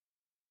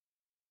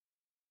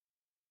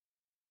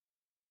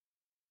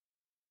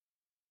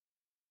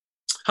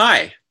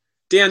Hi,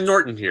 Dan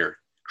Norton here,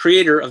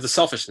 creator of the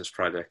Selfishness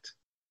Project.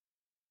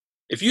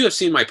 If you have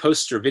seen my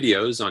posts or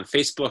videos on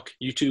Facebook,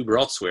 YouTube, or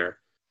elsewhere,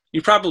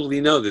 you probably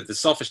know that the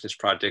Selfishness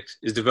Project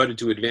is devoted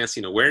to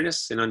advancing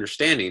awareness and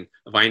understanding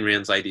of Ayn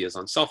Rand's ideas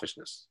on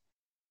selfishness.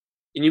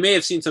 And you may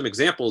have seen some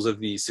examples of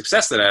the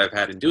success that I have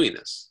had in doing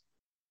this.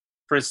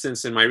 For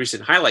instance, in my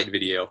recent highlight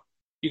video,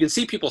 you can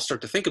see people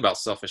start to think about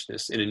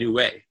selfishness in a new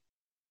way.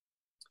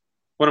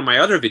 One of my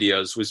other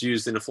videos was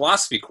used in a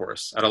philosophy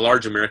course at a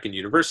large American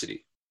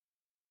university.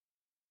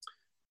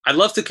 I'd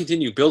love to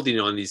continue building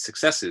on these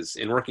successes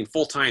and working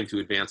full-time to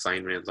advance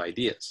Ayn Rand's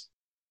ideas.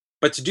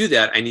 But to do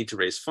that, I need to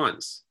raise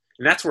funds,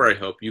 and that's where I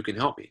hope you can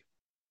help me.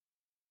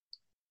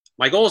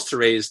 My goal is to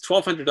raise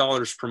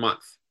 $1,200 per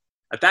month.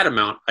 At that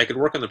amount, I could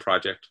work on the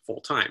project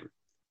full-time.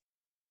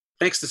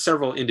 Thanks to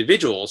several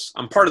individuals,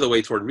 I'm part of the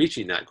way toward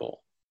reaching that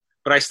goal,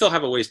 but I still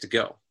have a ways to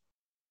go.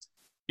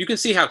 You can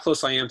see how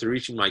close I am to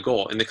reaching my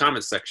goal in the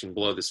comments section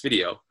below this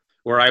video,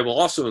 where I will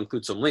also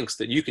include some links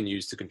that you can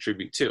use to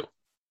contribute too.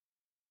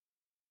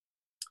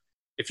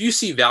 If you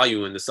see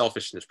value in the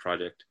Selfishness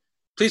Project,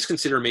 please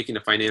consider making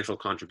a financial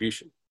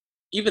contribution.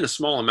 Even a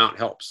small amount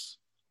helps.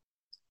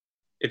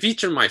 If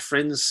each of my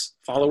friends,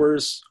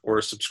 followers, or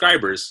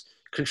subscribers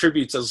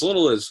contributes as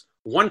little as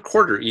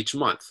 1/4 each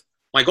month,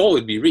 my goal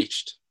would be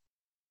reached.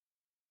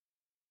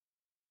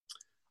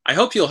 I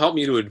hope you'll help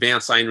me to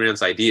advance Ayn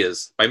Rand's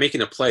ideas by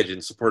making a pledge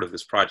in support of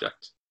this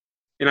project.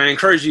 And I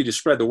encourage you to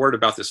spread the word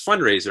about this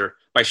fundraiser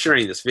by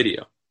sharing this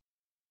video.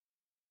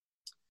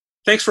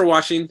 Thanks for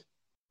watching,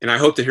 and I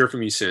hope to hear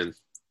from you soon.